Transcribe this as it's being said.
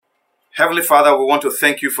Heavenly Father, we want to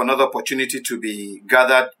thank you for another opportunity to be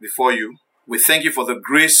gathered before you. We thank you for the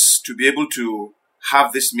grace to be able to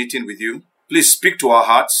have this meeting with you. Please speak to our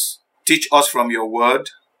hearts, teach us from your word,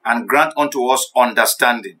 and grant unto us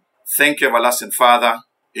understanding. Thank you, everlasting Father.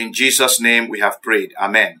 In Jesus' name we have prayed.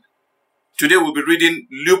 Amen. Today we'll be reading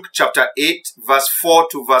Luke chapter 8, verse 4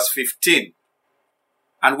 to verse 15.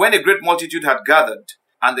 And when a great multitude had gathered,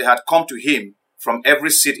 and they had come to him from every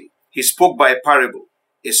city, he spoke by a parable.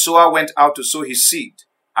 A sower went out to sow his seed,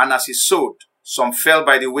 and as he sowed, some fell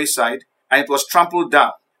by the wayside, and it was trampled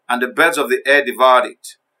down, and the birds of the air devoured it.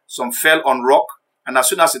 Some fell on rock, and as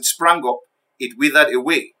soon as it sprang up, it withered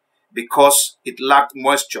away, because it lacked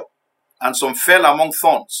moisture. And some fell among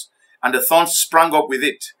thorns, and the thorns sprang up with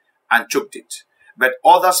it, and choked it. But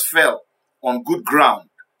others fell on good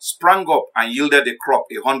ground, sprang up, and yielded a crop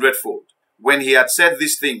 100-fold. When he had said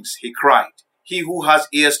these things, he cried, "He who has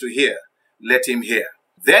ears to hear, let him hear."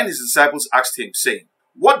 Then his disciples asked him, saying,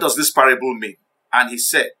 "What does this parable mean?" And he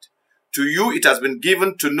said, "To you it has been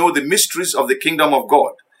given to know the mysteries of the kingdom of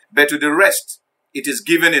God, but to the rest it is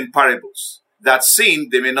given in parables, that seeing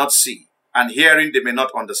they may not see, and hearing they may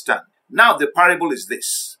not understand. Now the parable is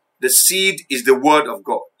this: the seed is the word of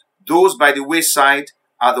God. Those by the wayside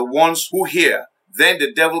are the ones who hear. Then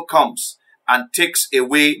the devil comes and takes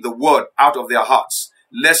away the word out of their hearts,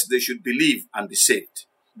 lest they should believe and be saved.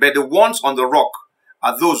 But the ones on the rock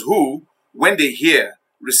are those who, when they hear,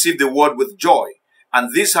 receive the word with joy,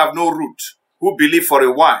 and these have no root, who believe for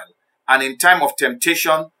a while, and in time of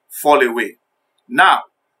temptation fall away. Now,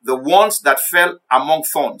 the ones that fell among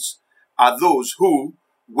thorns are those who,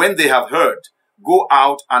 when they have heard, go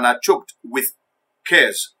out and are choked with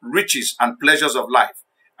cares, riches, and pleasures of life,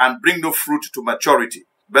 and bring no fruit to maturity.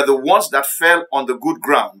 But the ones that fell on the good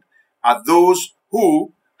ground are those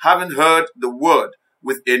who, having heard the word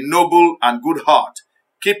with a noble and good heart,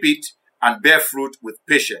 keep it and bear fruit with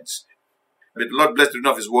patience. May the Lord bless the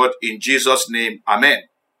reading of his word in Jesus' name. Amen.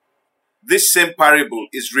 This same parable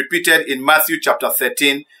is repeated in Matthew chapter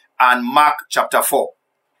 13 and Mark chapter 4.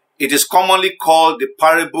 It is commonly called the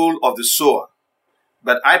parable of the sower,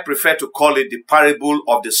 but I prefer to call it the parable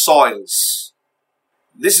of the soils.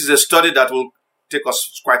 This is a study that will take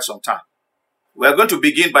us quite some time. We are going to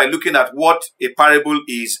begin by looking at what a parable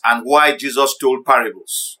is and why Jesus told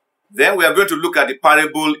parables. Then we are going to look at the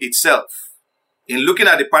parable itself. In looking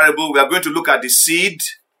at the parable, we are going to look at the seed,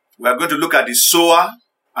 we are going to look at the sower,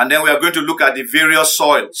 and then we are going to look at the various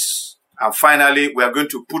soils. And finally, we are going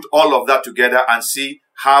to put all of that together and see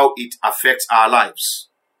how it affects our lives.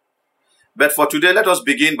 But for today, let us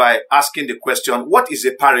begin by asking the question, what is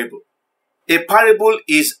a parable? A parable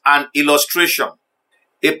is an illustration.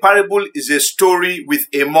 A parable is a story with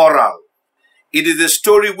a moral. It is a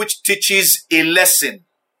story which teaches a lesson.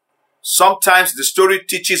 Sometimes the story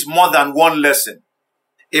teaches more than one lesson.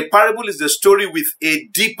 A parable is the story with a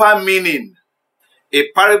deeper meaning.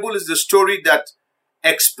 A parable is the story that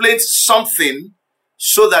explains something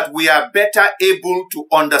so that we are better able to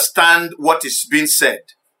understand what is being said.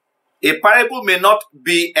 A parable may not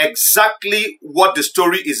be exactly what the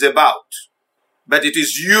story is about, but it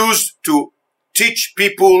is used to teach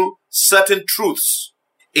people certain truths.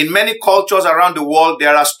 In many cultures around the world,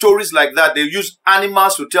 there are stories like that. They use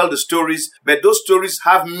animals to tell the stories, but those stories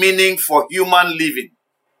have meaning for human living.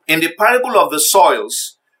 In the parable of the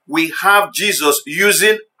soils, we have Jesus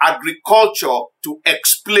using agriculture to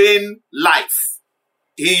explain life.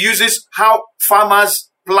 He uses how farmers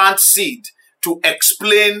plant seed to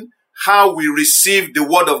explain how we receive the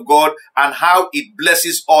word of God and how it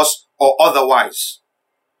blesses us or otherwise.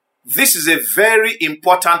 This is a very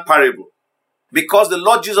important parable because the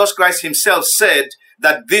Lord Jesus Christ himself said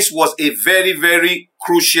that this was a very, very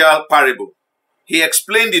crucial parable. He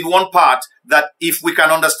explained in one part that if we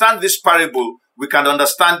can understand this parable, we can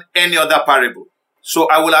understand any other parable. So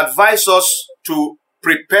I will advise us to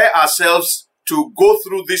prepare ourselves to go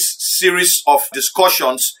through this series of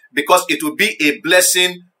discussions because it will be a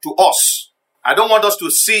blessing to us. I don't want us to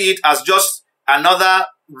see it as just another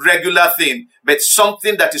regular thing, but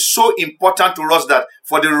something that is so important to us that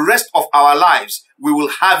for the rest of our lives, we will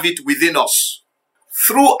have it within us.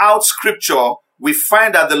 Throughout Scripture, we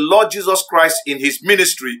find that the Lord Jesus Christ in his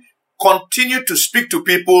ministry continued to speak to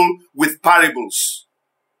people with parables.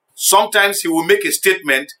 Sometimes he will make a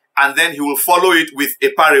statement and then he will follow it with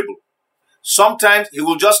a parable. Sometimes he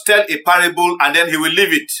will just tell a parable and then he will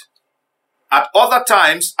leave it. At other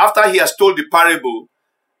times, after he has told the parable,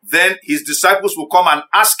 then his disciples will come and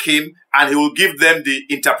ask him and he will give them the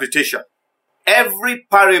interpretation. Every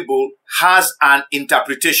parable has an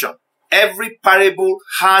interpretation. Every parable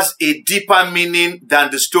has a deeper meaning than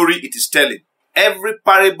the story it is telling. Every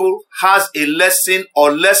parable has a lesson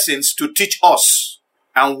or lessons to teach us.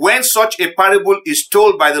 And when such a parable is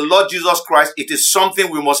told by the Lord Jesus Christ, it is something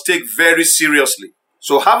we must take very seriously.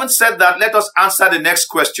 So having said that, let us answer the next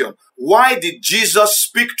question. Why did Jesus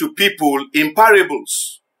speak to people in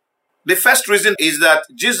parables? The first reason is that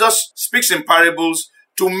Jesus speaks in parables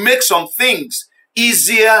to make some things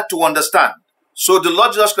easier to understand. So the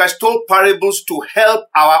Lord Jesus Christ told parables to help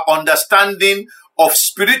our understanding of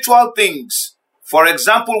spiritual things. For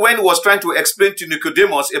example, when he was trying to explain to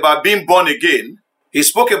Nicodemus about being born again, he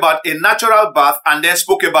spoke about a natural birth and then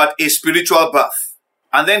spoke about a spiritual birth.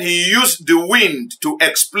 And then he used the wind to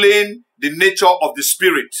explain the nature of the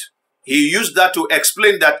spirit. He used that to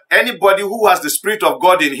explain that anybody who has the Spirit of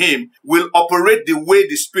God in him will operate the way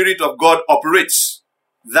the Spirit of God operates.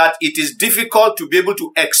 That it is difficult to be able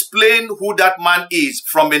to explain who that man is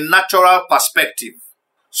from a natural perspective.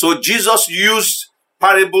 So Jesus used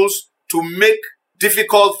parables to make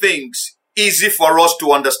difficult things easy for us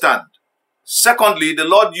to understand. Secondly, the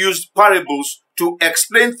Lord used parables to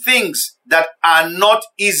explain things that are not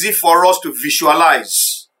easy for us to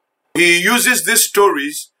visualize. He uses these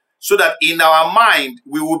stories so that in our mind,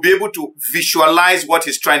 we will be able to visualize what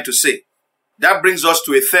he's trying to say. That brings us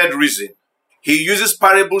to a third reason. He uses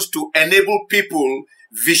parables to enable people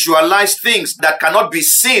visualize things that cannot be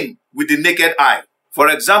seen with the naked eye. For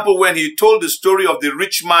example, when he told the story of the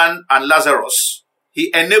rich man and Lazarus,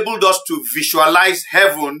 he enabled us to visualize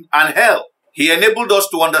heaven and hell. He enabled us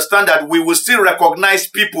to understand that we will still recognize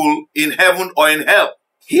people in heaven or in hell.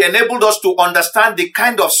 He enabled us to understand the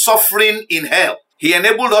kind of suffering in hell. He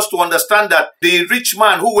enabled us to understand that the rich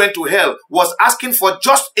man who went to hell was asking for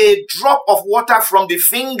just a drop of water from the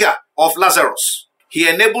finger of Lazarus. He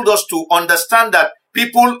enabled us to understand that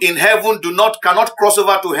people in heaven cannot cross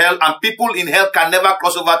over to hell, and people in hell can never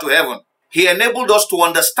cross over to heaven. He enabled us to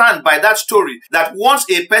understand by that story that once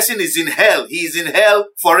a person is in hell, he is in hell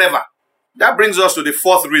forever. That brings us to the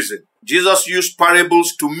fourth reason. Jesus used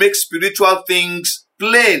parables to make spiritual things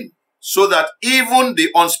plain so that even the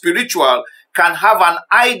unspiritual can have an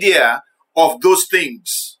idea of those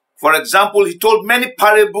things. For example, he told many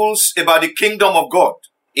parables about the kingdom of God.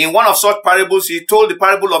 In one of such parables, he told the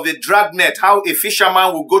parable of the dragnet, how a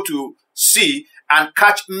fisherman will go to sea and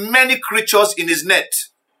catch many creatures in his net.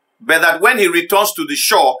 But that when he returns to the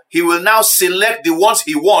shore, he will now select the ones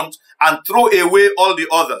he wants and throw away all the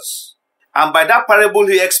others. And by that parable,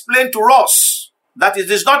 he explained to us that it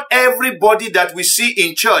is not everybody that we see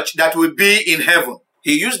in church that will be in heaven.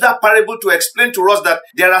 He used that parable to explain to us that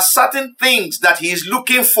there are certain things that he is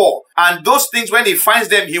looking for. And those things, when he finds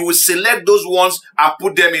them, he will select those ones and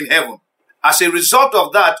put them in heaven. As a result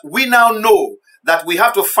of that, we now know that we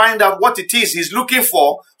have to find out what it is he's looking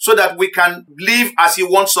for so that we can live as he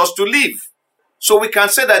wants us to live. So we can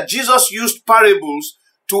say that Jesus used parables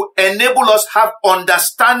to enable us have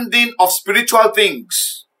understanding of spiritual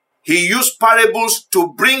things. He used parables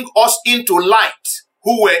to bring us into light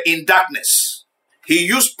who were in darkness. He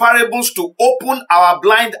used parables to open our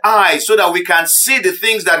blind eyes so that we can see the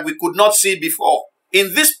things that we could not see before.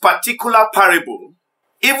 In this particular parable,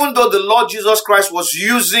 even though the Lord Jesus Christ was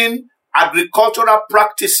using agricultural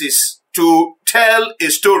practices to tell a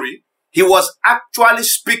story, he was actually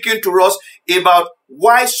speaking to us about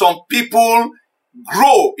why some people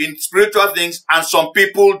grow in spiritual things and some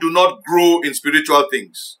people do not grow in spiritual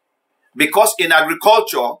things. Because in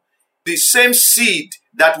agriculture, the same seed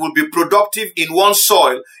that will be productive in one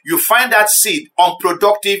soil, you find that seed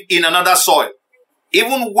unproductive in another soil.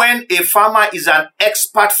 Even when a farmer is an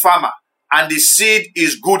expert farmer and the seed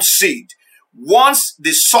is good seed, once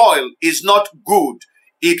the soil is not good,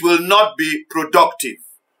 it will not be productive.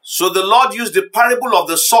 So the Lord used the parable of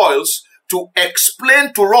the soils to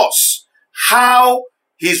explain to us how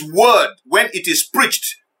his word, when it is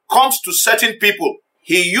preached, comes to certain people.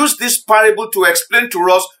 He used this parable to explain to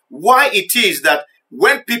us why it is that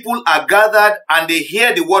when people are gathered and they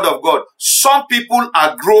hear the word of God, some people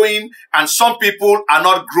are growing and some people are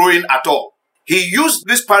not growing at all. He used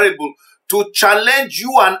this parable to challenge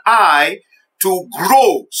you and I to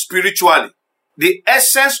grow spiritually. The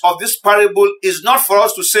essence of this parable is not for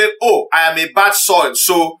us to say, oh, I am a bad soil,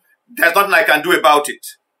 so there's nothing I can do about it.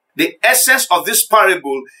 The essence of this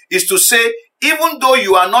parable is to say, even though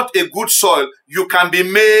you are not a good soil, you can be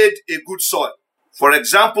made a good soil. For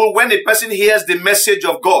example, when a person hears the message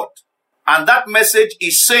of God, and that message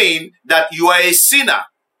is saying that you are a sinner,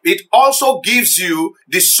 it also gives you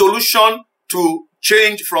the solution to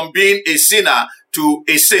change from being a sinner to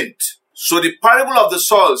a saint. So the parable of the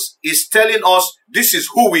soils is telling us this is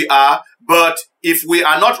who we are, but if we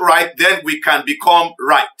are not right, then we can become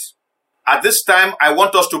right. At this time, I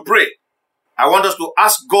want us to pray. I want us to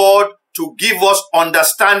ask God to give us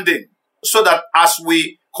understanding so that as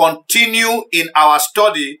we continue in our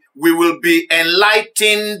study, we will be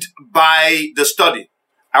enlightened by the study.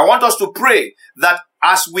 I want us to pray that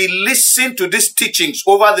as we listen to these teachings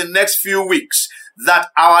over the next few weeks, that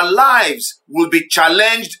our lives will be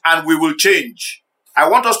challenged and we will change. I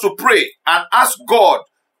want us to pray and ask God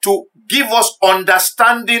to give us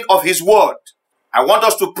understanding of His word. I want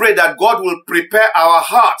us to pray that God will prepare our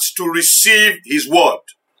hearts to receive His word.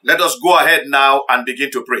 Let us go ahead now and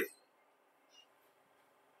begin to pray.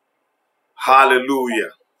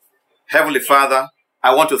 Hallelujah. Heavenly Father,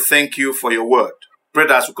 I want to thank you for your word. Pray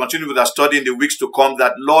that as we continue with our study in the weeks to come,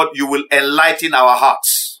 that Lord, you will enlighten our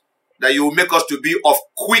hearts, that you will make us to be of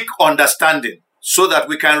quick understanding so that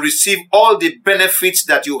we can receive all the benefits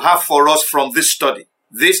that you have for us from this study.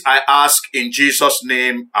 This I ask in Jesus'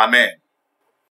 name. Amen.